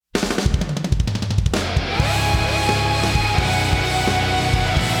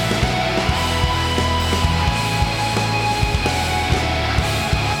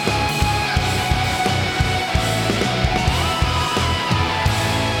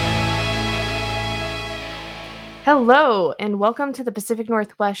Hello, and welcome to the Pacific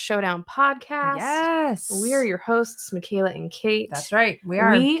Northwest Showdown podcast. Yes. We are your hosts, Michaela and Kate. That's right. We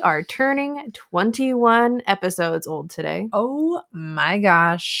are. We are turning 21 episodes old today. Oh my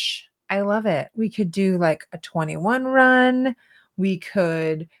gosh. I love it. We could do like a 21 run. We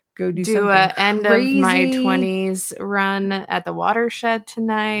could go do something a end of my crazy. 20s run at the watershed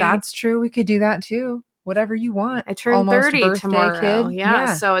tonight. That's true. We could do that too. Whatever you want. I turn Almost 30 birthday tomorrow. kid.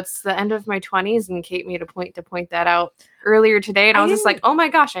 Yeah, so it's the end of my 20s, and Kate made a point to point that out earlier today, and I was just like, oh my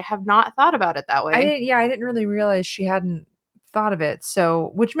gosh, I have not thought about it that way. I didn't really realize she hadn't thought of it. So,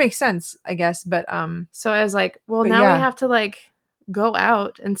 which makes sense, I guess. But so I was like, well, now we have to like go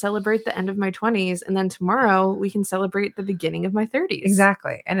out and celebrate the end of my 20s, and then tomorrow we can celebrate the beginning of my 30s.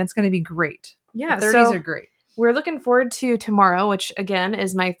 Exactly. And it's going to be great. Yeah, the 30s are great. We're looking forward to tomorrow, which again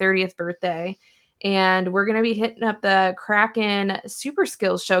is my 30th birthday. And we're going to be hitting up the Kraken Super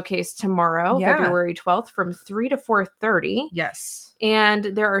Skills Showcase tomorrow, February 12th from 3 to 4:30. Yes. And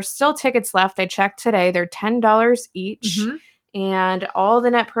there are still tickets left. I checked today. They're $10 each. Mm-hmm. And all the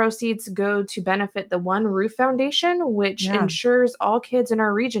net proceeds go to benefit the One Roof Foundation, which ensures all kids in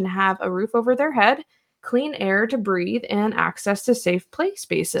our region have a roof over their head, clean air to breathe, and access to safe play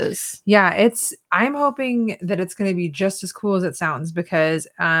spaces. Yeah, I'm hoping that it's going to be just as cool as it sounds, because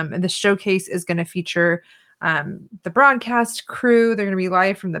the showcase is going to feature the broadcast crew. They're going to be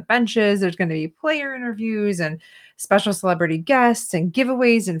live from the benches. There's going to be player interviews and special celebrity guests and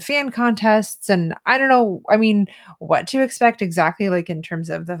giveaways and fan contests. And I don't know, what to expect exactly, like in terms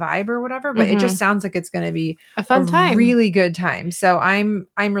of the vibe or whatever, but it just sounds like it's going to be a fun time, really good time. So I'm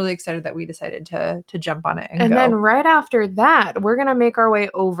really excited that we decided to jump on it and go. Then right after that, we're going to make our way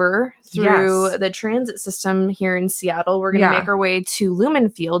over through the transit system here in Seattle. We're going to make our way to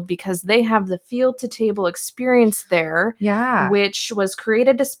Lumen Field, because they have the field to table experience there, which was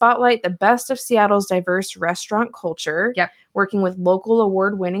created to spotlight the best of Seattle's diverse restaurant culture. Yep. Working with local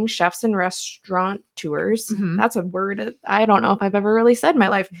award-winning chefs and restaurateurs. Mm-hmm. That's a word I don't know if I've ever really said in my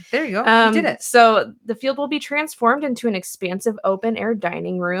life. There you go. You did it. So the field will be transformed into an expansive open-air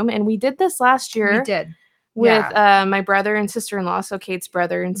dining room, and we did this last year. We did. With my brother and sister-in-law, so Kate's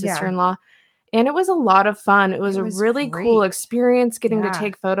brother and sister-in-law. And it was a lot of fun. It was a really cool experience getting to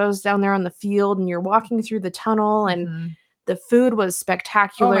take photos down there on the field, and you're walking through the tunnel, and the food was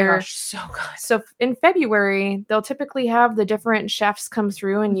spectacular. Oh my gosh, so good. So in February, they'll typically have the different chefs come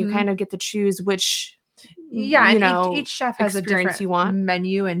through, and you kind of get to choose which each chef has a different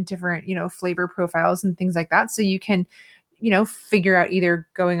menu and different, flavor profiles and things like that. So you can, figure out either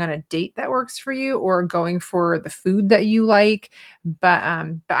going on a date that works for you or going for the food that you like. But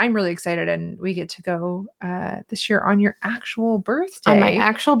I'm really excited, and we get to go this year on your actual birthday. On my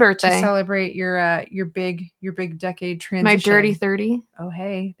actual birthday. To celebrate your big decade transition. My dirty 30. Oh,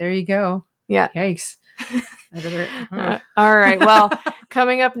 hey, there you go. Yeah. Yikes. All right. Well,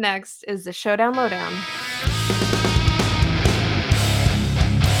 coming up next is the Showdown Lowdown.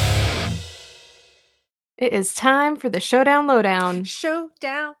 It is time for the Showdown Lowdown.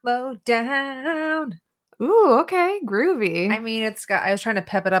 Showdown Lowdown. Ooh, okay. Groovy. I was trying to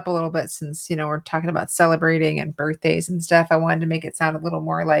pep it up a little bit, since, we're talking about celebrating and birthdays and stuff. I wanted to make it sound a little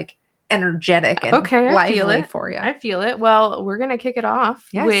more like energetic and lively for you. I feel it. Well, we're going to kick it off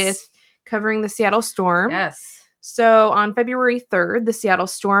with covering the Seattle Storm. Yes. So on February 3rd, the Seattle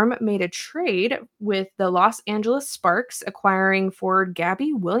Storm made a trade with the Los Angeles Sparks, acquiring forward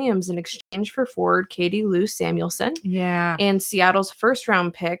Gabby Williams in exchange for forward Katie Lou Samuelson. Yeah. And Seattle's first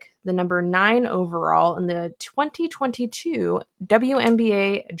round pick, the number 9 overall in the 2022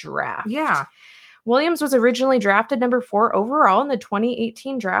 WNBA draft. Yeah. Williams was originally drafted number 4 overall in the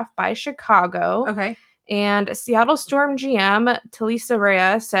 2018 draft by Chicago. Okay. And Seattle Storm GM Talisa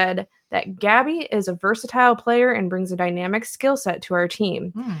Rhea said that Gabby is a versatile player and brings a dynamic skill set to our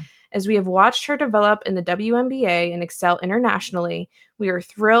team. As we have watched her develop in the WNBA and excel internationally, we are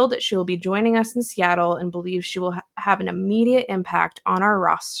thrilled that she will be joining us in Seattle and believe she will have an immediate impact on our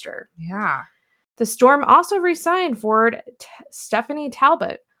roster. Yeah. The Storm also re-signed forward Stephanie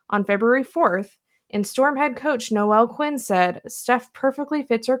Talbot on February 4th, and Storm head coach Noelle Quinn said, "Steph perfectly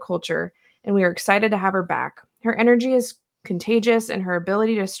fits our culture, and we are excited to have her back. Her energy is contagious, and her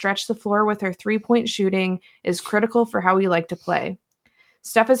ability to stretch the floor with her three-point shooting is critical for how we like to play."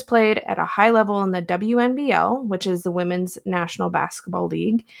 Steph has played at a high level in the WNBL, which is the Women's National Basketball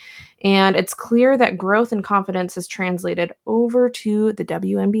League, and it's clear that growth and confidence has translated over to the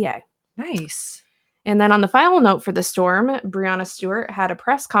WNBA. Nice. And then on the final note for the Storm, Breanna Stewart had a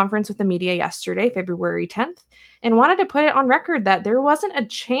press conference with the media yesterday, February 10th, and wanted to put it on record that there wasn't a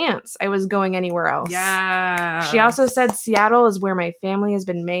chance I was going anywhere else. Yeah. She also said, "Seattle is where my family has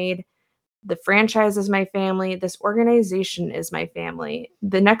been made. The franchise is my family. This organization is my family.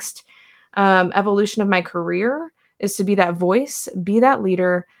 The next evolution of my career is to be that voice, be that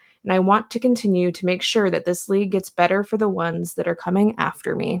leader, and I want to continue to make sure that this league gets better for the ones that are coming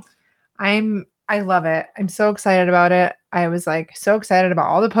after me. I love it. I'm so excited about it. I was like so excited about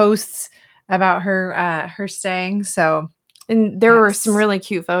all the posts about her staying. So, and there were some really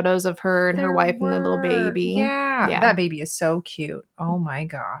cute photos of her and her wife and the little baby. Yeah, that baby is so cute. Oh my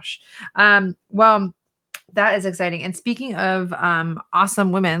gosh. Well, that is exciting. And speaking of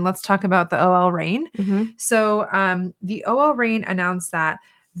awesome women, let's talk about the OL Reign. Mm-hmm. So the OL Reign announced that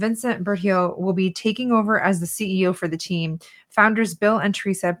Vincent Berthiaud will be taking over as the CEO for the team. Founders Bill and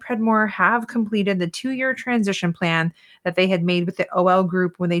Teresa Predmore have completed the 2-year transition plan that they had made with the OL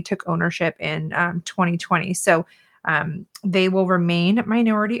group when they took ownership in 2020. So they will remain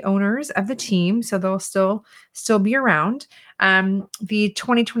minority owners of the team, so they'll still be around. The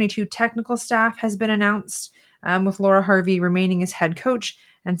 2022 technical staff has been announced, with Laura Harvey remaining as head coach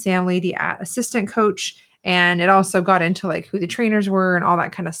and Sam Lady at assistant coach. And it also got into like who the trainers were and all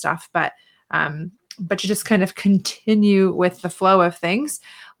that kind of stuff. But to just kind of continue with the flow of things,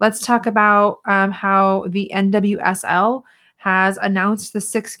 let's talk about how the NWSL has announced the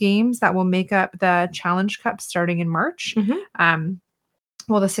 6 games that will make up the Challenge Cup starting in March. Mm-hmm.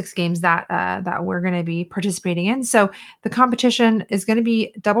 Well, the 6 games that we're going to be participating in. So the competition is going to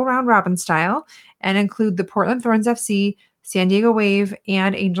be double round robin style and include the Portland Thorns FC, San Diego Wave,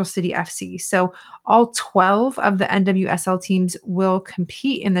 and Angel City FC. So all 12 of the NWSL teams will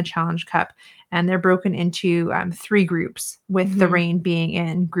compete in the Challenge Cup, and they're broken into 3 groups, with the Reign being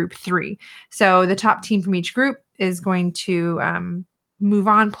in group 3. So the top team from each group is going to move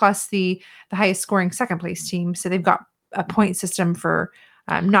on, plus the highest scoring second place team. So they've got a point system for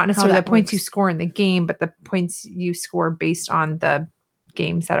not necessarily the points you score in the game, but the points you score based on the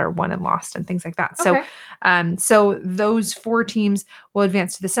games that are won and lost and things like that. Okay. So those 4 teams will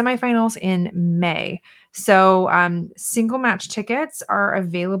advance to the semifinals in May. So single match tickets are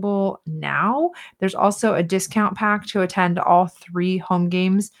available now. There's also a discount pack to attend all 3 home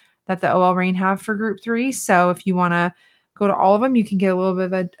games that the OL Reign have for group 3. So if you want to go to all of them, you can get a little bit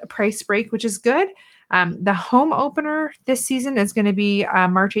of a price break, which is good. The home opener this season is going to be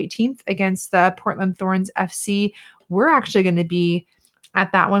March 18th against the Portland Thorns FC. We're actually going to be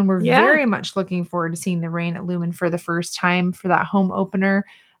at that one. We're very much looking forward to seeing the Reign at Lumen for the first time for that home opener.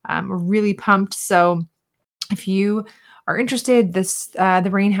 We're really pumped. So if you are interested, the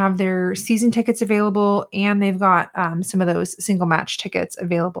Reign have their season tickets available, and they've got some of those single match tickets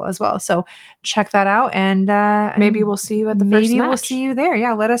available as well. So check that out, and maybe we'll see you at the first match. Maybe we'll see you there.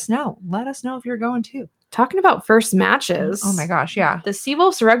 Yeah, let us know. Let us know if you're going too. Talking about first matches. Oh my gosh, yeah. The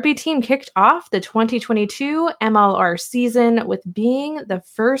Seawolves rugby team kicked off the 2022 MLR season with being the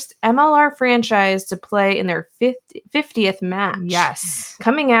first MLR franchise to play in their 50th match. Yes.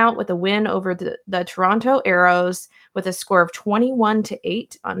 Coming out with a win over the Toronto Arrows with a score of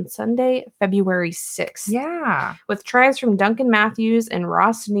 21-8 on Sunday, February 6th. Yeah. With tries from Duncan Matthews and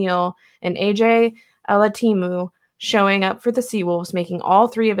Ross Neal and AJ Alatimu showing up for the Seawolves, making all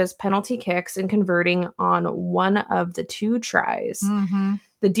 3 of his penalty kicks and converting on one of the 2 tries. Mm-hmm.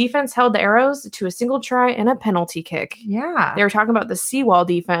 The defense held the Arrows to a single try and a penalty kick. Yeah. They were talking about the seawall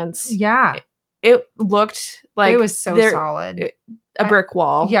defense. Yeah. It looked like it was so solid. A brick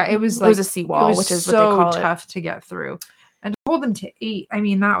wall. Yeah, it was a seawall, which is so what they call tough to get through. And to hold them to 8, I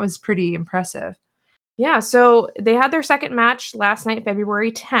mean, that was pretty impressive. Yeah, so they had their second match last night,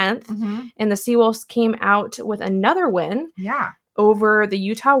 February 10th, and the Seawolves came out with another win. Yeah. Over the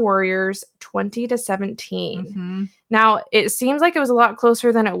Utah Warriors 20-17. Now, it seems like it was a lot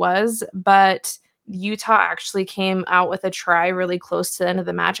closer than it was, but Utah actually came out with a try really close to the end of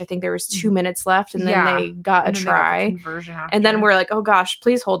the match. I think there was 2 minutes left, and then they got a try. And then we're like, oh gosh,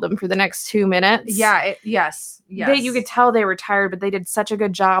 please hold them for the next 2 minutes. Yeah, yes. You could tell they were tired, but they did such a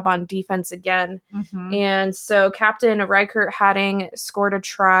good job on defense again. And so Captain Reichert Hadding scored a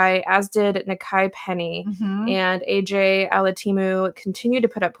try, as did Nakai Penny. And AJ Alatimu continued to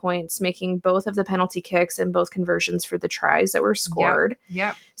put up points, making both of the penalty kicks and both conversions for the tries that were scored.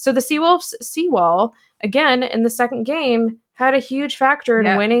 Yep. So the Seawolves seawall, again, in the second game, had a huge factor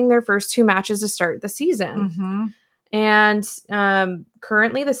in winning their first 2 matches to start the season. And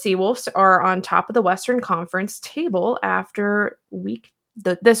currently the Seawolves are on top of the Western Conference table after week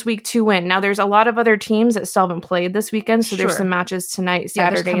this week to win. Now there's a lot of other teams that still haven't played this weekend, so there's Sure. some matches tonight, Yeah,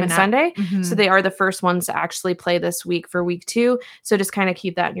 there's Saturday, and coming up. Sunday. Mhm. So they are the first ones to actually play this week for week 2. So just kind of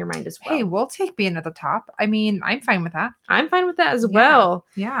keep that in your mind as well. Hey, we'll take being at the top. I mean, I'm fine with that. I'm fine with that as Yeah. well.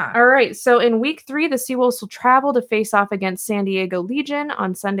 Yeah. All right. So in week 3, the Seawolves will travel to face off against San Diego Legion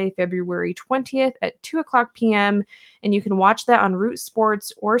on Sunday, February 20th at 2:00 p.m. And you can watch that on Root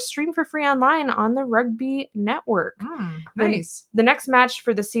Sports or stream for free online on the Rugby Network. Nice. The next match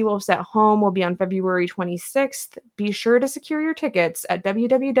for the Seawolves at home will be on February 26th. Be sure to secure your tickets at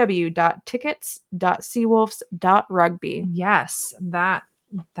www.tickets.seawolves.rugby. Yes, that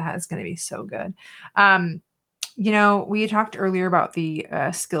is going to be so good. We talked earlier about the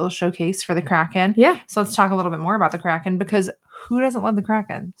skills showcase for the Kraken. Yeah. So let's talk a little bit more about the Kraken, because who doesn't love the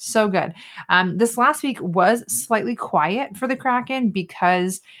Kraken? So good. This last week was slightly quiet for the Kraken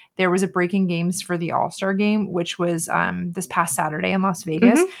because there was a breaking games for the All-Star game, which was this past Saturday in Las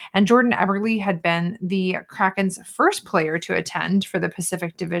Vegas. And Jordan Eberle had been the Kraken's first player to attend for the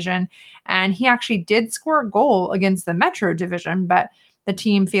Pacific Division. And he actually did score a goal against the Metro Division, but the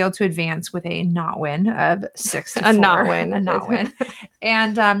team failed to advance with a not win of 6-4. A not win. A not win.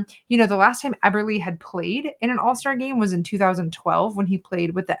 And, the last time Eberle had played in an All-Star game was in 2012 when he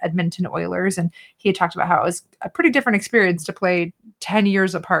played with the Edmonton Oilers. And he had talked about how it was a pretty different experience to play 10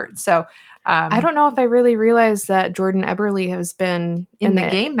 years apart. So I don't know if I really realized that Jordan Eberle has been in the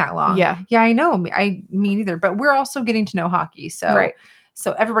game that long. Yeah. Yeah, I know. Me neither. But we're also getting to know hockey. So Right.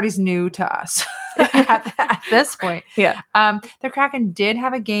 So everybody's new to us at this point. Yeah. The Kraken did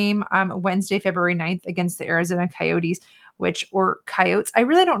have a game Wednesday, February 9th against the Arizona Coyotes, or Coyotes. I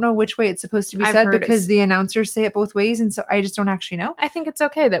really don't know which way it's supposed to be I've said heard because the announcers say it both ways. And so I just don't actually know. I think it's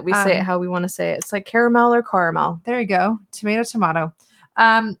okay that we say it how we want to say it. It's like caramel or caramel. There you go. Tomato, tomato.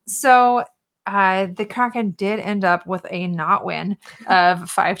 The Kraken did end up with a not win of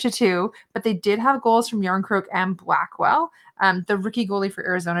 5-2, but they did have goals from Yarncroke and Blackwell. The rookie goalie for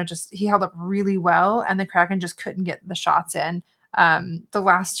Arizona he held up really well, and the Kraken just couldn't get the shots in. The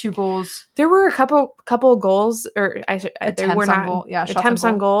last 2 goals, there were a couple goals, or there were not goal. Yeah, attempts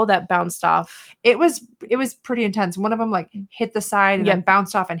on goal that bounced off. It was pretty intense. One of them hit the side and then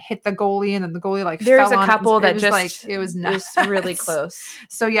bounced off and hit the goalie, and then the goalie there's fell a couple on it. it was nuts. Really close.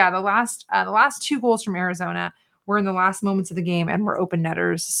 So yeah, the last 2 goals from Arizona were in the last moments of the game and were open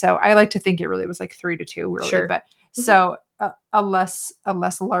netters. So I like to think it really was 3-2, really. Sure. But so a less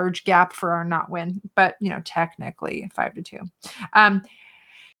large gap for our not win, but technically 5-2.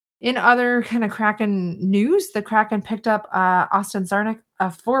 In other kind of Kraken news, the Kraken picked up Austin Czarnik, a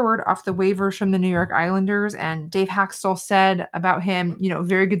forward, off the waivers from the New York Islanders, and Dave Haxtell said about him,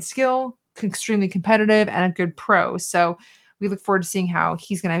 very good skill, extremely competitive, and a good pro. So we look forward to seeing how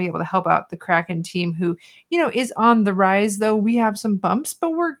he's going to be able to help out the Kraken team, who, is on the rise. Though we have some bumps,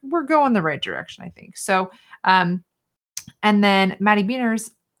 but we're going the right direction, I think. So, and then Matty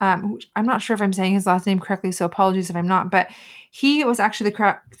Beaners, I'm not sure if I'm saying his last name correctly, so apologies if I'm not, but he was actually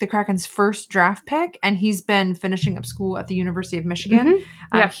the Kraken's first draft pick, and he's been finishing up school at the University of Michigan.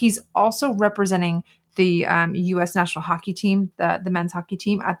 He's also representing the U.S. national hockey team, the men's hockey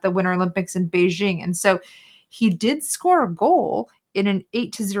team, at the Winter Olympics in Beijing. And so he did score a goal in an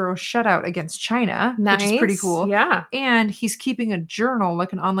 8-0 shutout against China, which is pretty cool. Yeah. And he's keeping a journal,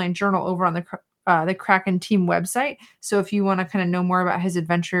 an online journal, over on the Kraken team website. So if you want to kind of know more about his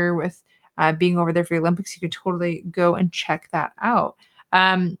adventure with being over there for the Olympics, you could totally go and check that out.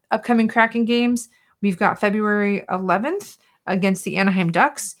 Upcoming Kraken games, we've got February 11th against the Anaheim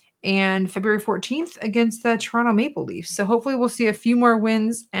Ducks and February 14th against the Toronto Maple Leafs. So hopefully we'll see a few more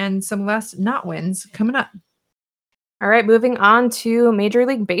wins and some less not wins coming up. All right, moving on to Major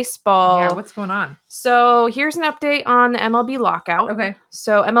League Baseball. Yeah, what's going on? So here's an update on the MLB lockout. Okay.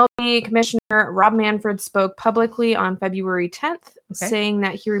 So MLB Commissioner Rob Manfred spoke publicly on February 10th, saying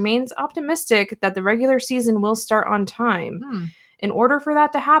that he remains optimistic that the regular season will start on time. In order for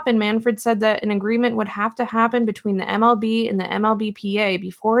that to happen, Manfred said that an agreement would have to happen between the MLB and the MLBPA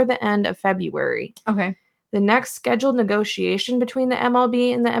before the end of February. Okay. The next scheduled negotiation between the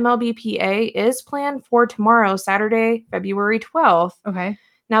MLB and the MLBPA is planned for tomorrow, Saturday, February 12th. Okay.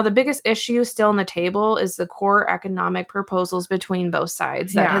 Now, the biggest issue still on the table is the core economic proposals between both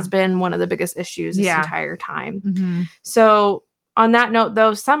sides. That has been one of the biggest issues this entire time. Mm-hmm. So on that note,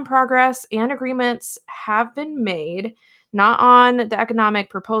 though, some progress and agreements have been made, not on the economic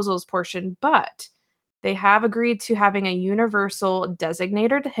proposals portion, but they have agreed to having a universal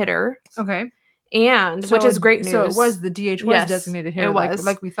designated hitter. Okay. And which is great news. So it was the DH was designated hitter,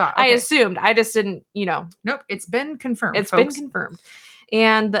 like we thought. Okay. I assumed. I just didn't, Nope, it's been confirmed. Been confirmed.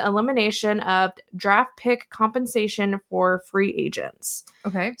 and the elimination of draft pick compensation for free agents.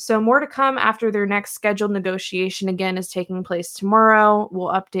 Okay. So more to come after their next scheduled negotiation again is taking place tomorrow.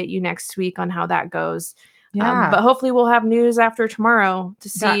 We'll update you next week on how that goes. Yeah. But hopefully we'll have news after tomorrow to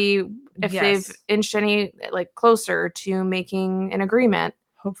see if they've yes. inched any closer to making an agreement.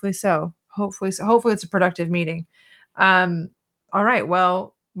 Hopefully so. Hopefully it's a productive meeting. All right.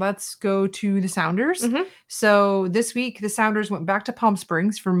 Well, let's go to the Sounders. Mhm. So this week, the Sounders went back to Palm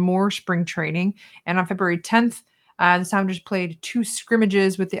Springs for more spring training. And on February 10th, the Sounders played 2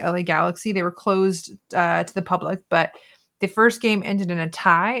 scrimmages with the LA Galaxy. They were closed to the public, but the first game ended in a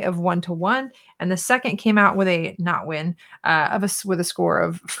tie of 1-1, and the second came out with a not win with a score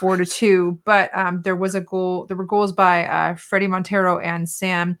of 4-2. But there was a goal. There were goals by Freddie Montero and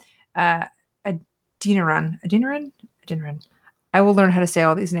Sam Adeniran. I will learn how to say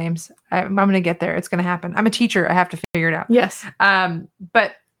all these names. I'm going to get there. It's going to happen. I'm a teacher. I have to figure it out. Yes.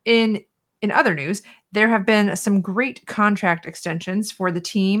 But in other news, there have been some great contract extensions for the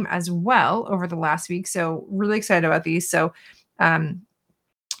team as well over the last week. So really excited about these. So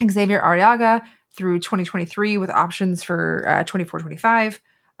Xavier Arriaga through 2023 with options for 24-25.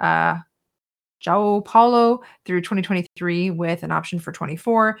 João Paulo through 2023 with an option for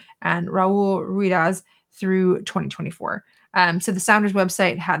 24. And Raul Ruiz through 2024. So the Sounders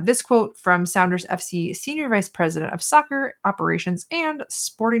website had this quote from Sounders FC Senior Vice President of Soccer Operations and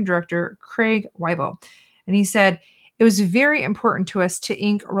Sporting Director Craig Weibel. And he said, "It was very important to us to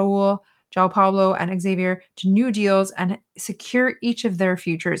ink Raul, João Paulo, and Xavier to new deals and secure each of their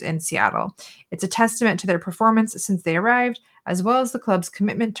futures in Seattle. It's a testament to their performance since they arrived, as well as the club's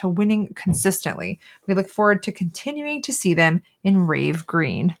commitment to winning consistently. We look forward to continuing to see them in Rave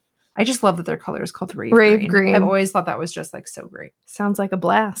Green." I just love that their color is called Rave Green. I've always thought that was just so great. Sounds like a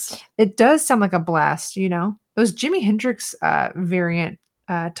blast. It does sound like a blast, Those Jimi Hendrix variant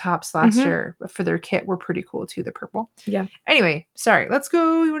tops last year for their kit were pretty cool too, the purple. Yeah. Anyway, sorry. Let's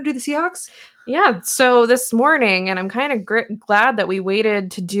go. You want to do the Seahawks? Yeah. So this morning, and I'm kind of glad that we waited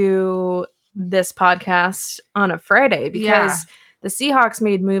to do this podcast on a Friday because the Seahawks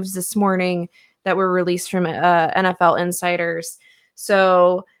made moves this morning that were released from NFL insiders.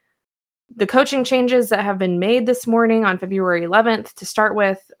 So the coaching changes that have been made this morning on February 11th to start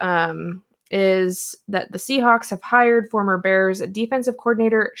with is that the Seahawks have hired former Bears defensive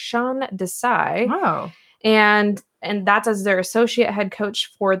coordinator Sean Desai. Wow. And that's as their associate head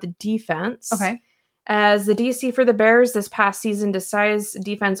coach for the defense. Okay. As the DC for the Bears this past season, Desai's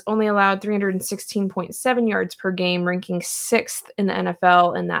defense only allowed 316.7 yards per game, ranking 6th in the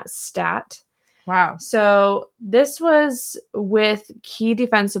NFL in that stat. Wow. So this was with key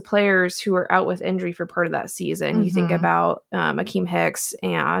defensive players who were out with injury for part of that season. You think about Akeem Hicks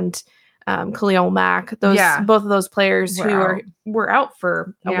and Khalil Mack. Both of those players were out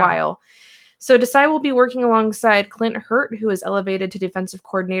for a while. So Desai will be working alongside Clint Hurt, who was elevated to defensive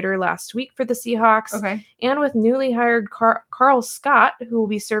coordinator last week for the Seahawks. Okay. And with newly hired Carl Scott, who will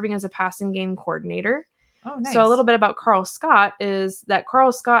be serving as a passing game coordinator. Oh, nice. So a little bit about Carl Scott is that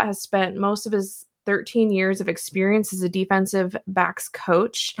Carl Scott has spent most of his 13 years of experience as a defensive backs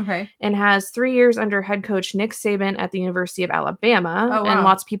coach. Okay. And has 3 years under head coach Nick Saban at the University of Alabama. Oh, wow. And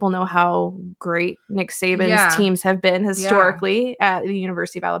lots of people know how great Nick Saban's teams have been historically at the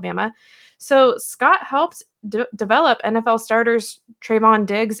University of Alabama. So Scott helped develop NFL starters Trayvon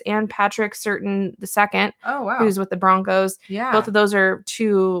Diggs and Patrick Surtain II, who's with the Broncos. Yeah. Both of those are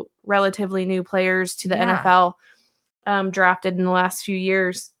 2 relatively new players to the NFL, drafted in the last few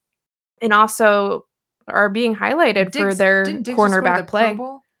years, and also are being highlighted for their cornerback play.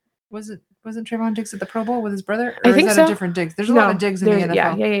 Wasn't Trayvon Diggs at the Pro Bowl with his brother? Or I think is so. that a different Diggs? There's a lot of Diggs in the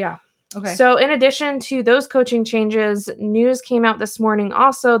NFL. Yeah. Okay. So in addition to those coaching changes, news came out this morning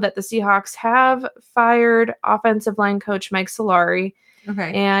also that the Seahawks have fired offensive line coach Mike Solari.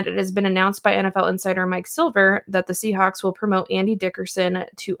 Okay. And it has been announced by NFL insider Mike Silver that the Seahawks will promote Andy Dickerson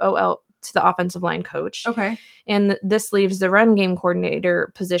to the offensive line coach. Okay. And this leaves the run game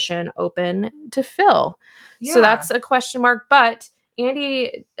coordinator position open to fill. Yeah. So that's a question mark, but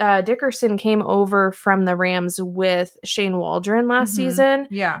Andy Dickerson came over from the Rams with Shane Waldron last season.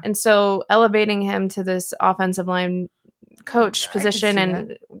 Yeah. And so elevating him to this offensive line coach position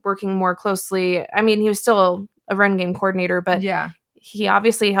and working more closely. I mean, he was still a run game coordinator, but he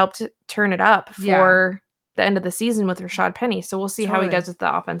obviously helped turn it up for the end of the season with Rashad Penny. So we'll see how he does with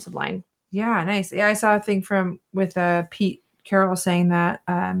the offensive line. Yeah, nice. Yeah, I saw a thing with Pete Carroll saying that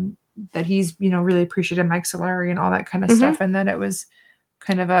that he's, really appreciated Mike Solari and all that kind of stuff. And that it was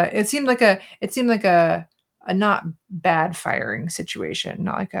kind of it seemed like a a not bad firing situation,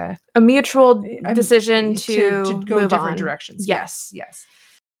 not like a mutual decision to go move different on. directions. Yes. Yes.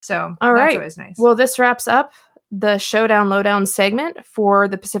 So All that's right. always nice. Well, this wraps up the Showdown Lowdown segment for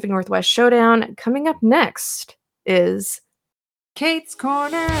the Pacific Northwest Showdown. Coming up next is Kate's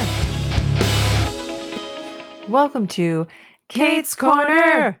Corner. Welcome to Kate's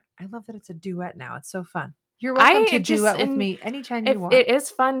Corner. I love that it's a duet now. It's so fun. You're welcome to duet with me anytime you want. It is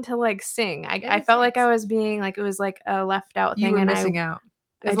fun to like sing. I felt like I was being like, it was like a left out thing. You were and missing out.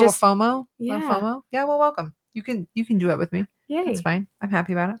 I a just little FOMO. Yeah. Little FOMO. Yeah. Well, welcome. You can duet with me. Yay. That's fine. I'm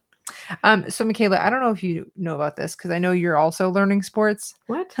happy about it. So Michaela, I don't know if you know about this because I know you're also learning sports.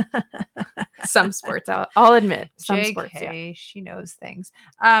 What? Some sports. I'll admit. Some JK, sports. Yeah. She knows things.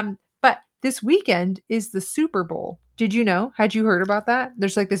 But this weekend is the Super Bowl. Did you know? Had you heard about that?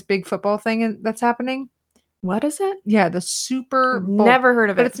 There's like this big football thing that's happening. What is it? Yeah, the Super Bowl. Never heard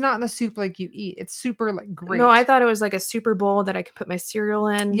of it. But it's not in the soup like you eat. It's super like great. No, I thought it was like a Super Bowl that I could put my cereal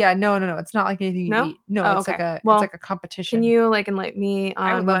in. Yeah, no. It's not like anything you eat. No, it's okay. it's like a competition. Can you like enlighten me on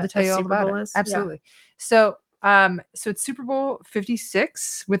I would love to tell you all Super about Bowl it. is? Absolutely. Yeah. So it's Super Bowl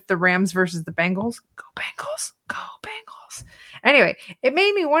 56 with the Rams versus the Bengals. Go Bengals. Go Bengals. Anyway, it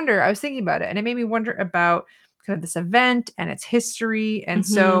made me wonder. I was thinking about it, and it made me wonder about kind of this event and its history. And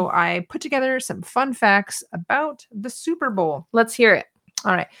so I put together some fun facts about the Super Bowl. Let's hear it.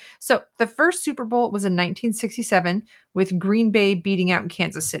 All right. So the first Super Bowl was in 1967 with Green Bay beating out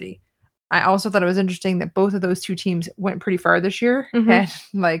Kansas City. I also thought it was interesting that both of those two teams went pretty far this year. And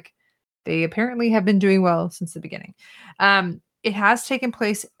like they apparently have been doing well since the beginning. It has taken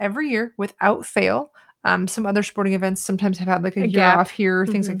place every year without fail. Some other sporting events sometimes have had like a year off here,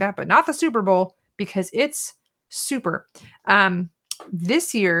 things like that, but not the Super Bowl because it's super.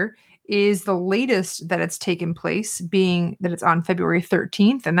 This year is the latest that it's taken place, being that it's on February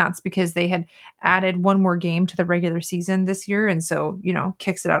 13th. And that's because they had added one more game to the regular season this year. And so,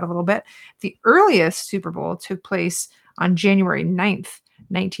 kicks it out a little bit. The earliest Super Bowl took place on January 9th,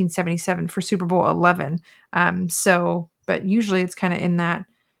 1977 for Super Bowl 11. But usually it's kind of in that,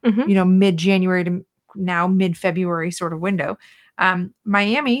 mid-January to now mid-February sort of window.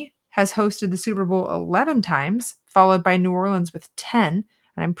 Miami has hosted the Super Bowl 11 times, followed by New Orleans with 10.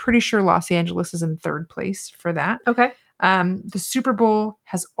 And I'm pretty sure Los Angeles is in third place for that. Okay. The Super Bowl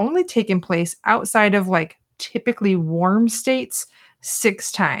has only taken place outside of like typically warm states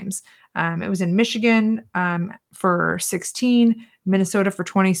 6 times. It was in Michigan for 16, Minnesota for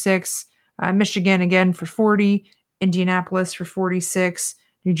 26, Michigan again for 40, Indianapolis for 46,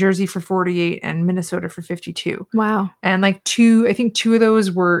 New Jersey for 48, and Minnesota for 52. Wow. And like two of those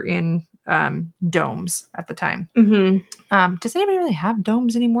were in domes at the time. Does anybody really have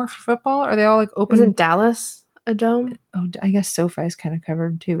domes anymore for football? Are they all like open? Isn't Dallas a dome? Oh, I guess SoFi is kind of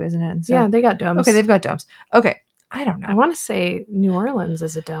covered too, isn't it? So, yeah, they got domes. Okay, they've got domes. Okay, I don't know. I want to say New Orleans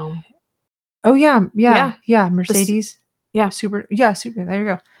is a dome. Oh yeah. Mercedes. Super. There you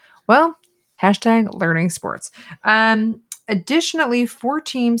go. Well, #learning sports. Additionally, 4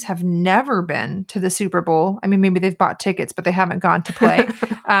 teams have never been to the Super Bowl. I mean, maybe they've bought tickets, but they haven't gone to play.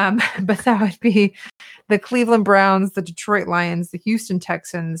 But that would be the Cleveland Browns, the Detroit Lions, the Houston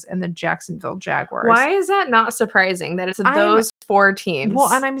Texans, and the Jacksonville Jaguars. Why is that not surprising that it's those 4 teams?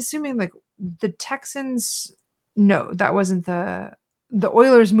 Well, and I'm assuming like the Texans, no, that wasn't the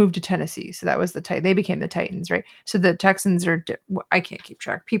Oilers moved to Tennessee. So that was they became the Titans, right? So the Texans I can't keep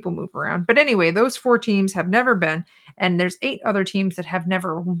track. People move around. But anyway, those 4 teams have never been. And there's 8 other teams that have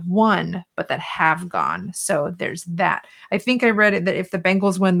never won, but that have gone. So there's that. I think I read it that if the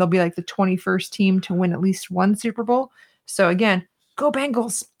Bengals win, they'll be like the 21st team to win at least one Super Bowl. So again, go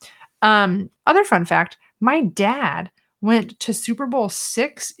Bengals. Other fun fact, my dad went to Super Bowl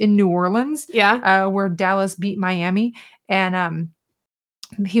 6 in New Orleans. Yeah. Where Dallas beat Miami. And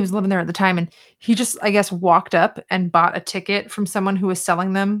he was living there at the time, and he just, I guess, walked up and bought a ticket from someone who was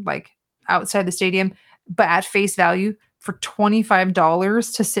selling them like outside the stadium, but at face value for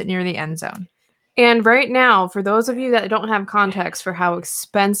 $25 to sit near the end zone. And right now, for those of you that don't have context for how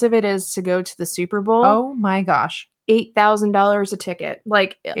expensive it is to go to the Super Bowl, oh my gosh, $8,000 a ticket.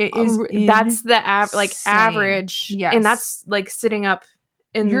 Like it is. That's the average, yes, and that's like sitting up.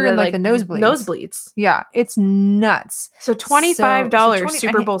 You're in like the nosebleeds. Yeah, it's nuts. So $25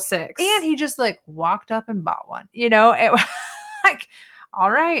 Super Bowl 6. And he just like walked up and bought one. It was like,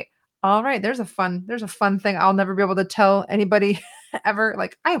 all right. There's a fun thing I'll never be able to tell anybody ever.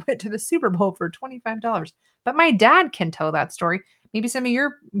 Like, I went to the Super Bowl for $25. But my dad can tell that story. Maybe some of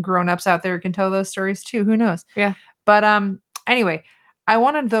your grown-ups out there can tell those stories too. Who knows? Yeah. But anyway, I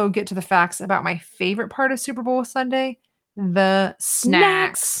want to though get to the facts about my favorite part of Super Bowl Sunday. the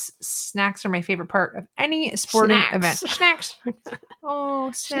snacks. Snacks are my favorite part of any sporting event. Snacks.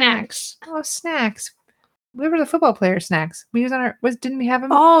 Oh, snacks. Oh, snacks. We were the football player snacks. We was on our didn't we have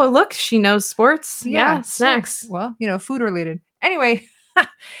them? Oh, look, she knows sports. Yeah, snacks. Well, food related. Anyway,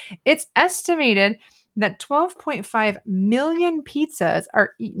 it's estimated that 12.5 million pizzas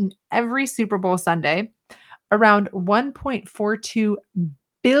are eaten every Super Bowl Sunday. Around 1.42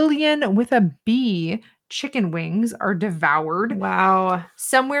 billion with a B chicken wings are devoured. Wow.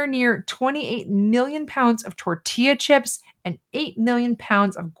 Somewhere near 28 million pounds of tortilla chips and 8 million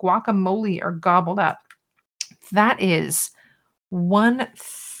pounds of guacamole are gobbled up. That is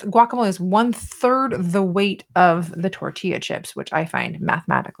guacamole is 1/3 the weight of the tortilla chips, which I find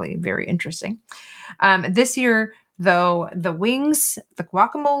mathematically very interesting. This year, though, the wings, the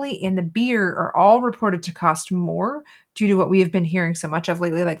guacamole, and the beer are all reported to cost more due to what we have been hearing so much of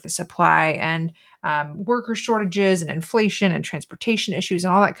lately, like the supply and worker shortages and inflation and transportation issues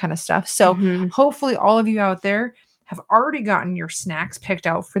and all that kind of stuff. So hopefully all of you out there have already gotten your snacks picked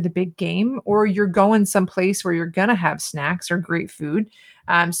out for the big game, or you're going someplace where you're going to have snacks or great food.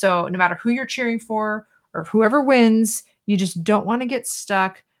 So no matter who you're cheering for or whoever wins, you just don't want to get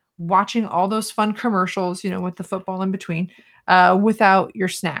stuck watching all those fun commercials, with the football in between, without your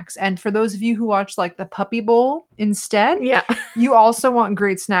snacks. And for those of you who watch like the Puppy Bowl instead, you also want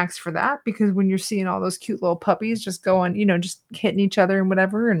great snacks for that, because when you're seeing all those cute little puppies just going, just hitting each other and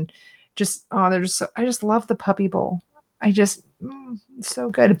whatever, and just, I just love the Puppy Bowl. It's so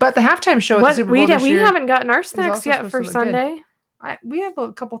good. But the halftime show at the Super Bowl this year, we haven't gotten our snacks yet for Sunday. We have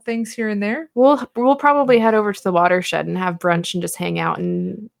a couple things here and there. We'll probably head over to the Watershed and have brunch and just hang out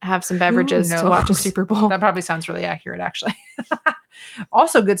and have some beverages to watch a Super Bowl. That probably sounds really accurate, actually.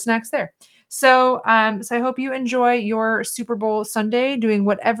 Also, good snacks there. So I hope you enjoy your Super Bowl Sunday, doing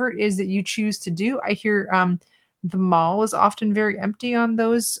whatever it is that you choose to do. I hear the mall is often very empty on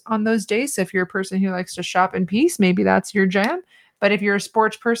those days. So if you're a person who likes to shop in peace, maybe that's your jam. But if you're a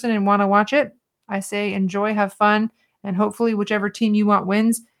sports person and want to watch it, I say enjoy, have fun, and hopefully whichever team you want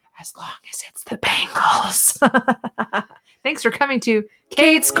wins, as long as it's the Bengals. Thanks for coming to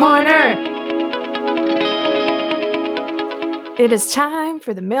Kate's Corner. It is time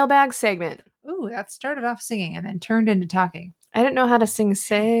for the mailbag segment. Ooh, that started off singing and then turned into talking. I didn't know how to sing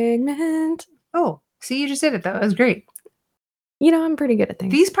segment. Oh, see, you just did it, though. That was great. I'm pretty good at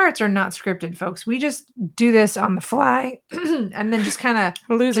things. These parts are not scripted, folks. We just do this on the fly and then just kind of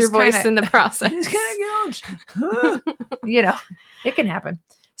lose your voice in the process. Just kind of it can happen.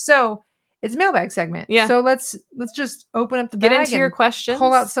 So it's a mailbag segment. Yeah. So let's just open up the bag, get into your questions,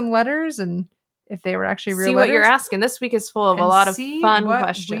 pull out some letters, and if they were actually real see letters, what you're asking. This week is full of a lot of fun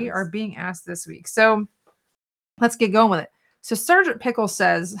questions we are being asked this week. So let's get going with it. So Sergeant Pickle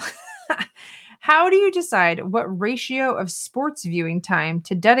says, how do you decide what ratio of sports viewing time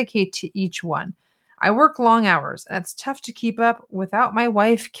to dedicate to each one? I work long hours, and it's tough to keep up without my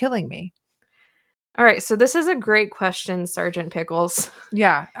wife killing me. All right, so this is a great question, Sergeant Pickles.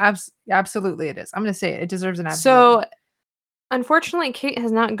 Yeah, absolutely it is. I'm going to say it. It deserves an absolute. So, unfortunately, Kate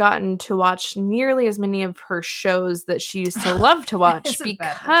has not gotten to watch nearly as many of her shows that she used to love to watch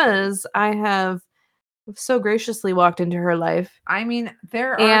because I have so graciously walked into her life. I mean,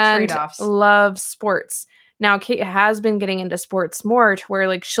 there are trade-offs. Love sports. Now, Kate has been getting into sports more to where,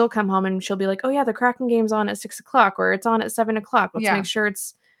 like, she'll come home and she'll be like, oh, yeah, the Kraken game's on at 6:00 or it's on at 7:00. Let's make sure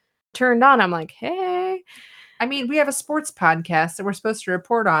it's turned on. I'm like, hey. I mean, we have a sports podcast that we're supposed to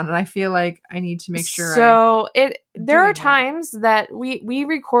report on, and I feel like I need to make sure. So there are times that we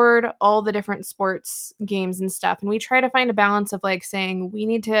record all the different sports games and stuff, and we try to find a balance of like saying we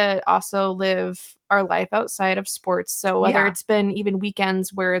need to also live our life outside of sports. So whether it's been even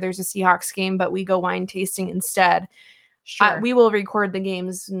weekends where there's a Seahawks game, but we go wine tasting instead, we will record the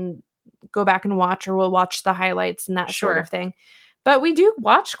games and go back and watch, or we'll watch the highlights and that sort of thing. But we do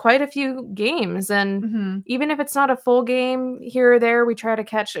watch quite a few games, and even if it's not a full game here or there, we try to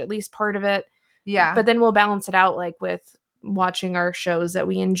catch at least part of it. Yeah. But then we'll balance it out like with watching our shows that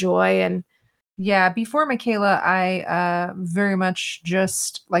we enjoy. And before Michaela, I very much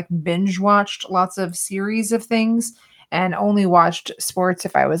just like binge watched lots of series of things and only watched sports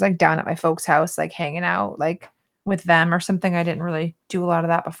if I was like down at my folks' house, like hanging out like with them or something. I didn't really do a lot of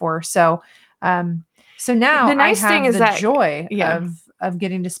that before. So now the nice thing is the joy of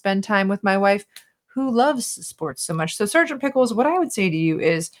getting to spend time with my wife who loves sports so much. So Sergeant Pickles, what I would say to you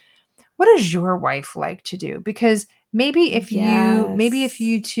is, what does your wife like to do? Because maybe if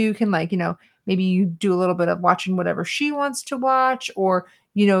you two can like, maybe you do a little bit of watching whatever she wants to watch, or,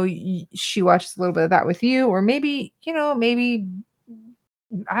 she watches a little bit of that with you, or maybe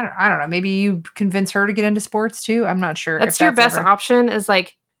I don't know. Maybe you convince her to get into sports too. I'm not sure. That's if your best ever- option, is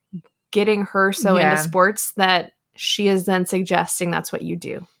like getting her so into Yeah. sports that she is then suggesting that's what you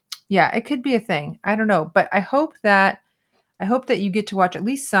do. Yeah, it could be a thing. I don't know, but I hope that you get to watch at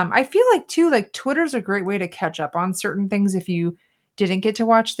least some. I feel like too, like Twitter's a great way to catch up on certain things if you didn't get to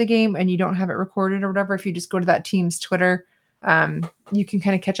watch the game and you don't have it recorded or whatever. If you just go to that team's Twitter, you can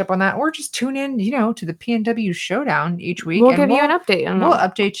kind of catch up on that, or just tune in, to the PNW Showdown each week. We'll and give you an update on We'll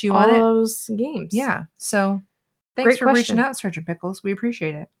update you all on it. those games. Yeah. So thanks Great for question. reaching out, Sergeant Pickles. We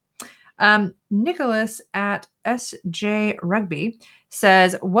appreciate it. Nicholas at SJ Rugby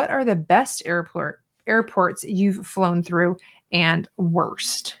says, what are the best airports you've flown through and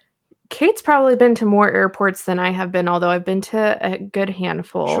worst? Kate's probably been to more airports than I have been, although I've been to a good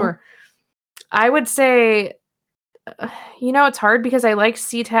handful. Sure. I would say, it's hard because I like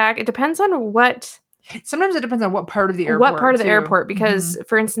SeaTac. It depends on what. Sometimes it depends on what part of the airport. What part of the too. airport, because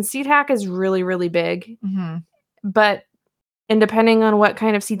for instance, SeaTac is really, really big. Mm-hmm. But and depending on what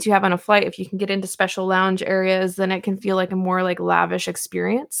kind of seats you have on a flight, if you can get into special lounge areas, then it can feel like a more like lavish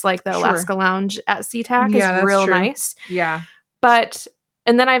experience. Like the Alaska Lounge at SeaTac is real nice. Yeah.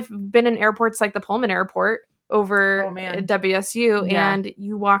 And then I've been in airports like the Pullman Airport over WSU, and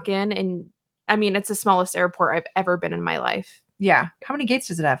you walk in and I mean, it's the smallest airport I've ever been in my life. Yeah. How many gates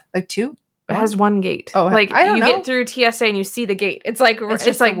does it have? Like 2? It has 1 gate. Oh, like I don't know. Get through TSA and you see the gate. It's like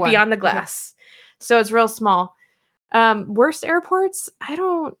it's like beyond the glass. Okay. So it's real small. Worst airports? I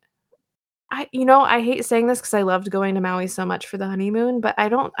hate saying this because I loved going to Maui so much for the honeymoon, but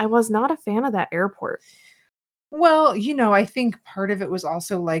I was not a fan of that airport. Well, I think part of it was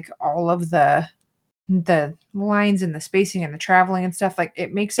also like all of the lines and the spacing and the traveling and stuff. Like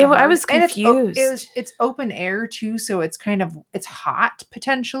it makes it hard. I was confused. It's open air too, so it's it's hot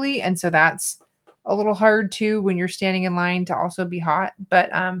potentially, and so that's a little hard too when you're standing in line to also be hot. But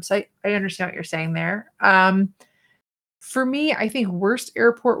so I understand what you're saying there. For me, I think worst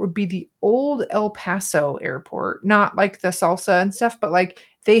airport would be the old El Paso airport, not like the salsa and stuff, but like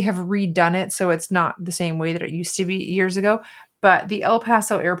they have redone it so it's not the same way that it used to be years ago. But the El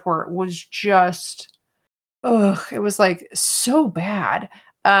Paso airport was just, it was like so bad.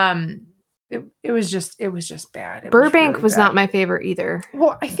 It was just bad. Burbank was not my favorite either.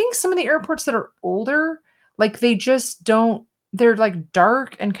 Well, I think some of the airports that are older, like they just don't. They're like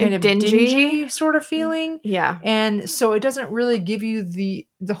dark and kind of dingy sort of feeling. Yeah. And so it doesn't really give you the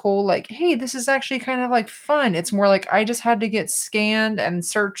whole like, hey, this is actually kind of like fun. It's more like I just had to get scanned and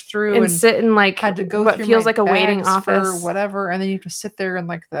search through and sit in like had to go what through feels like a waiting office or whatever. And then you have to sit there in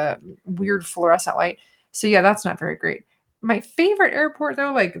like the weird fluorescent light. So yeah, that's not very great. My favorite airport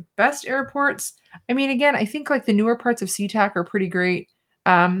though, like best airports. I mean, again, I think like the newer parts of SeaTac are pretty great.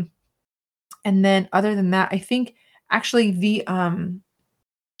 And then other than that, I think actually the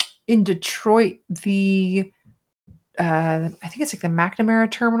in Detroit, the I think it's like the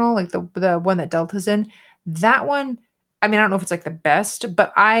McNamara terminal, like the one that Delta's in. That one, I mean, I don't know if it's like the best,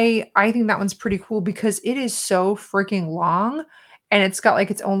 but I think that one's pretty cool because it is so freaking long, and it's got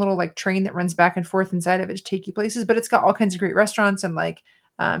like its own little like train that runs back and forth inside of it to take you places, but it's got all kinds of great restaurants and like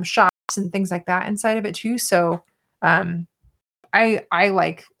shops and things like that inside of it too. So I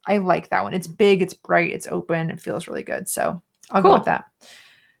like that one. It's big, it's bright, it's open, it feels really good. So I'll go with that.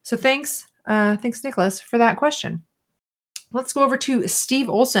 So thanks Nicholas for that question. Let's go over to Steve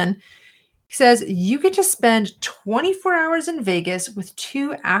Olson. He says, you get to spend 24 hours in Vegas with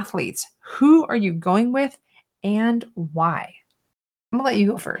 2 athletes. Who are you going with and why? I'm gonna let you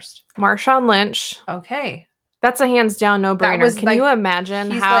go first. Marshawn Lynch. Okay. That's a hands down no-brainer. Can you imagine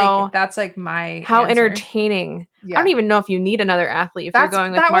how that's like my how answer. Entertaining? Yeah. I don't even know if you need another athlete if you're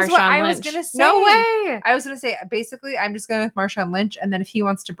going with Marshawn Lynch. I was gonna say. No way. I was gonna say basically I'm just going with Marshawn Lynch, and then if he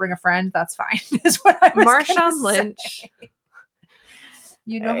wants to bring a friend, that's fine. Is what I was Marshawn Lynch. Say.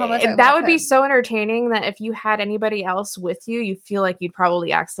 You know how much that would be so entertaining that if you had anybody else with you, you feel like you'd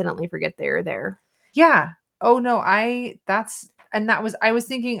probably accidentally forget they were there. Yeah. Oh no, I was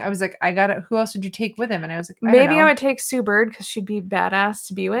thinking, I was like, I got it. Who else would you take with him? And I was like, maybe I would take Sue Bird because she'd be badass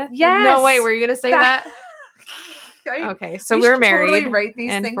to be with. Yes. No way. Were you gonna say that? Okay, so we're married. Totally write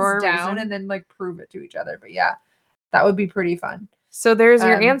these things down and then like prove it to each other. But yeah, that would be pretty fun. So there's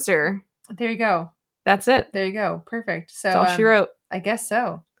your answer. There you go. That's it. There you go. Perfect. So that's all she wrote. I guess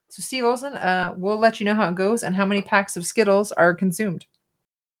so. So Steve Olson, we'll let you know how it goes and how many packs of Skittles are consumed.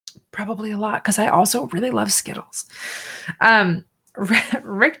 Probably a lot because I also really love Skittles.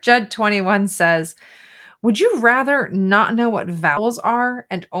 Rick Judd 21 says, would you rather not know what vowels are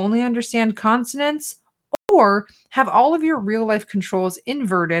and only understand consonants, or have all of your real life controls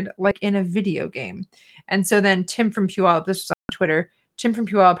inverted like in a video game? And so then Tim from Puyallup, this was on Twitter, Tim from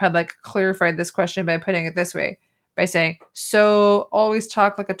Puyallup had like clarified this question by putting it this way, by saying, so always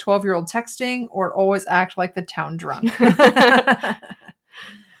talk like a 12-year-old texting or always act like the town drunk. I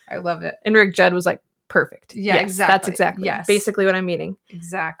love it. And Rick Judd was like, perfect. Yeah, Yes, exactly. That's exactly Yes. basically what I'm meaning.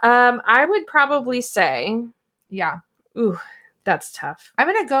 Exactly. I would probably say, Yeah. ooh, that's tough. I'm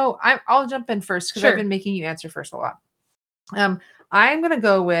going to go, I'll jump in first because Sure. I've been making you answer first a lot. I'm going to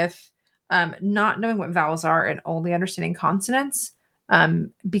go with not knowing what vowels are and only understanding consonants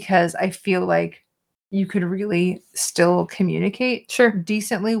because I feel like you could really still communicate Sure.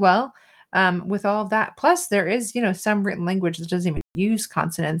 decently well with all of that. Plus, there is, some written language that doesn't even use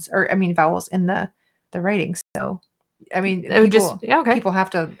consonants vowels in the writing. So, people have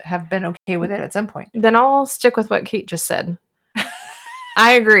to have been okay with it at some point. Then I'll stick with what Kate just said.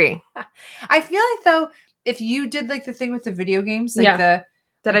 I agree. I feel like, though, if you did like the thing with the video games,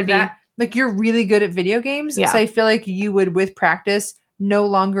 like you're really good at video games. Yeah. So I feel like you would, with practice, no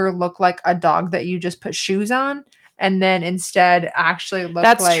longer look like a dog that you just put shoes on, and then instead actually look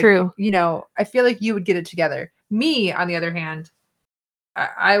That's true. I feel like you would get it together. Me, on the other hand,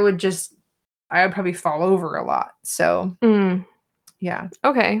 I would probably fall over a lot. So yeah.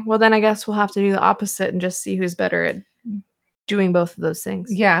 Okay. Well, then I guess we'll have to do the opposite and just see who's better at doing both of those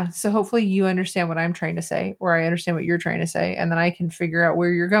things. Yeah. So hopefully you understand what I'm trying to say, or I understand what you're trying to say, and then I can figure out where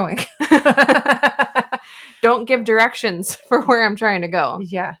you're going. Don't give directions for where I'm trying to go.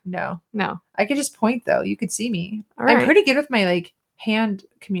 Yeah. No. I could just point though. You could see me. All right. I'm pretty good with my like hand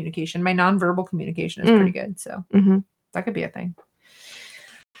communication. My nonverbal communication is pretty good. So that could be a thing.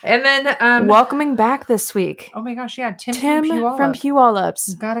 And then welcoming back this week. Oh my gosh, yeah. Tim from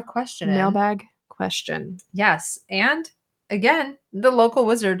Puyallup's got a question. Mailbag question. Yes. And again, the local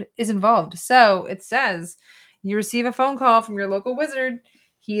wizard is involved. So it says you receive a phone call from your local wizard.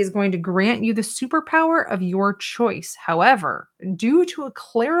 He is going to grant you the superpower of your choice. However, due to a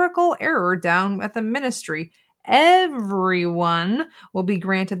clerical error down at the ministry, everyone will be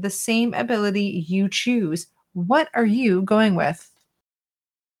granted the same ability you choose. What are you going with?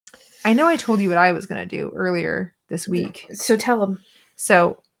 I know I told you what I was going to do earlier this week. So tell him.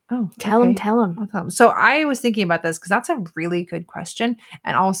 Tell him. So I was thinking about this because that's a really good question.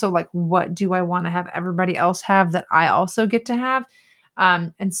 And also, like, what do I want to have everybody else have that I also get to have?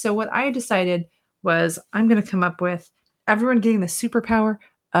 And so what I decided was I'm going to come up with everyone getting the superpower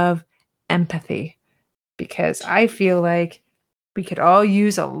of empathy, because I feel like we could all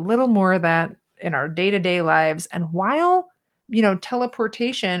use a little more of that in our day-to-day lives. And while,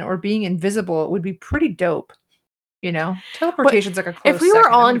 teleportation or being invisible would be pretty dope. Teleportation's like a close if we were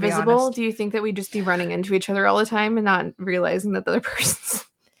second, all invisible, do you think that we'd just be running into each other all the time and not realizing that the other person's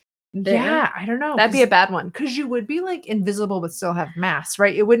there? Yeah, I don't know. That'd be a bad one. Because you would be like invisible but still have masks,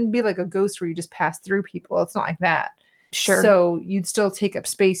 right? It wouldn't be like a ghost where you just pass through people. It's not like that. Sure. So you'd still take up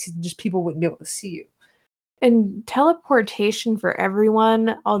space. Just people wouldn't be able to see you. And teleportation for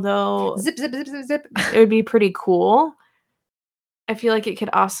everyone, although zip, zip, zip, zip, zip. It would be pretty cool. I feel like it could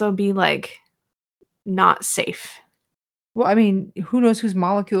also be like not safe. Well, I mean, who knows whose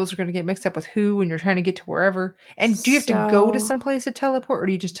molecules are going to get mixed up with who when you're trying to get to wherever. And do you have to go to someplace to teleport, or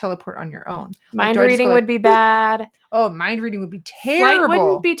do you just teleport on your own? Mind reading would be bad. Oh, mind reading would be terrible. Flight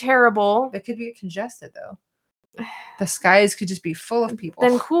wouldn't be terrible. It could be congested, though. The skies could just be full of people.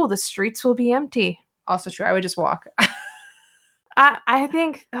 Then cool, the streets will be empty. Also true. I would just walk. I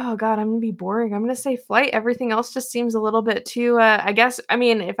think, oh God, I'm going to be boring. I'm going to say flight. Everything else just seems a little bit too,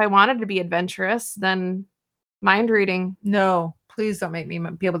 if I wanted to be adventurous, then mind reading. No, please don't make me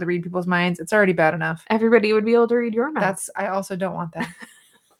be able to read people's minds. It's already bad enough. Everybody would be able to read your mind. I also don't want that.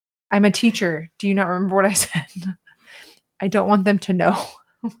 I'm a teacher. Do you not remember what I said? I don't want them to know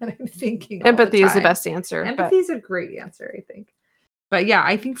what I'm thinking. Empathy is the best answer. Empathy is a great answer, I think. But yeah,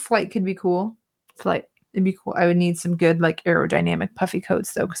 I think flight could be cool. Flight. It'd be cool. I would need some good like aerodynamic puffy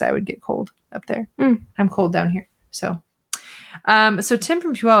coats though, because I would get cold up there. I'm cold down here. So Tim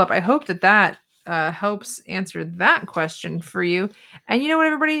from Puyallup, I hope that helps answer that question for you. And you know what,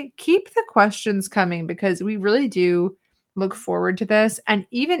 everybody, keep the questions coming, because we really do look forward to this. And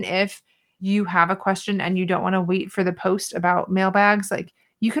even if you have a question and you don't want to wait for the post about mailbags, like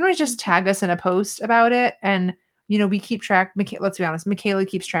you can always just tag us in a post about it. And, we keep track. Let's be honest, Michaela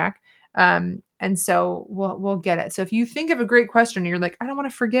keeps track. And so we'll get it. So if you think of a great question and you're like, I don't want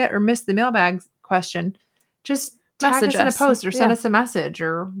to forget or miss the mailbag question, just tag us in a post or send us a message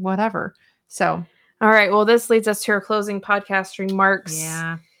or whatever. So, all right. Well, this leads us to our closing podcast remarks.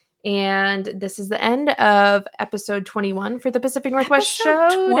 Yeah. And this is the end of episode 21 for the Pacific Northwest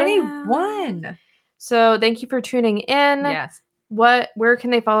Show. 21. So thank you for tuning in. Yes. Where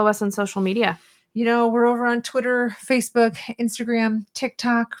can they follow us on social media? We're over on Twitter, Facebook, Instagram,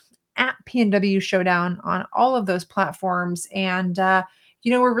 TikTok, at PNW Showdown on all of those platforms. And,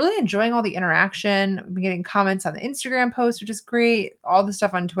 we're really enjoying all the interaction. We've been getting comments on the Instagram post, which is great. All the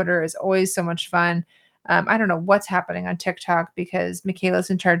stuff on Twitter is always so much fun. I don't know what's happening on TikTok because Michaela's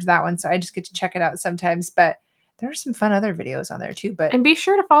in charge of that one. So I just get to check it out sometimes. But there are some fun other videos on there too. But And be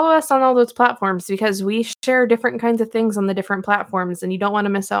sure to follow us on all those platforms because we share different kinds of things on the different platforms, and you don't want to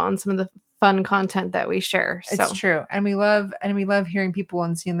miss out on some of the fun content that we share. So it's true. And we love hearing people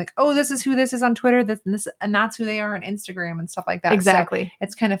and seeing like, oh, this is who this is on Twitter, and that's who they are on Instagram and stuff like that. exactly. So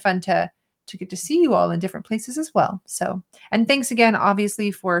it's kind of fun to get to see you all in different places as well. So, and thanks again,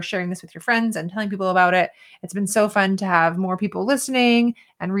 obviously, for sharing this with your friends and telling people about it. It's been so fun to have more people listening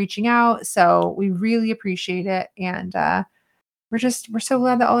and reaching out. So we really appreciate it. And we're so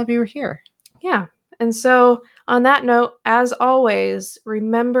glad that all of you are here. Yeah. And so, on that note, as always,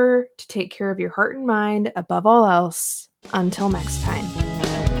 remember to take care of your heart and mind above all else. Until next time.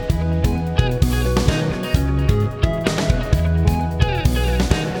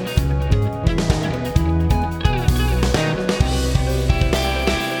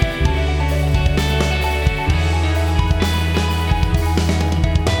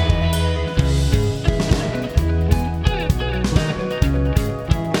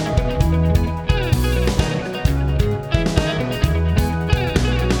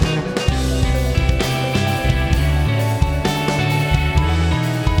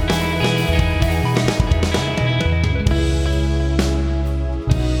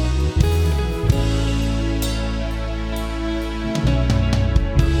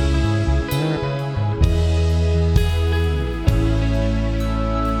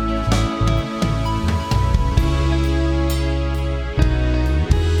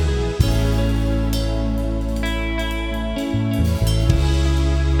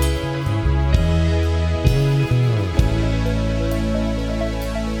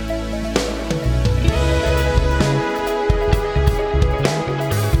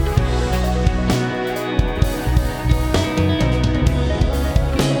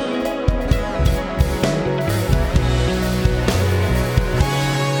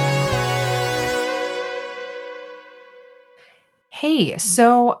 Hey,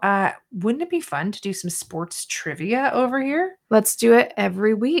 so wouldn't it be fun to do some sports trivia over here? Let's do it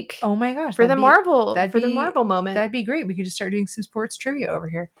every week. Oh my gosh. For the Marvel moment. That'd be great. We could just start doing some sports trivia over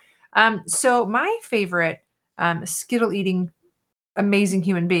here. So my favorite Skittle eating amazing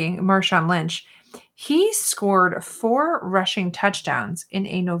human being, Marshawn Lynch, he scored 4 rushing touchdowns in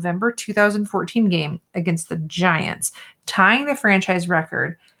a November 2014 game against the Giants, tying the franchise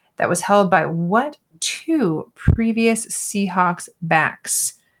record that was held by what 2 previous Seahawks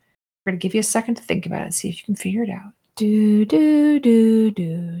backs? We're going to give you a second to think about it, see if you can figure it out. Do do do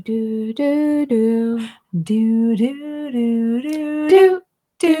do do do do Do do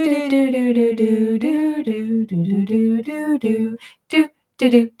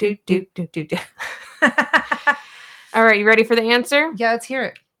do do do. All right, you ready for the answer? Yeah, let's hear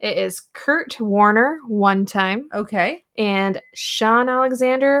it. It is Kurt Warner 1 time. Okay. And Sean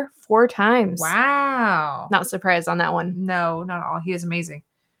Alexander 4 times. Wow. Not surprised on that one. No, not at all. He is amazing.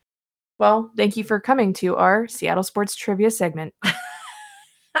 Well, thank you for coming to our Seattle Sports Trivia segment.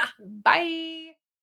 Bye.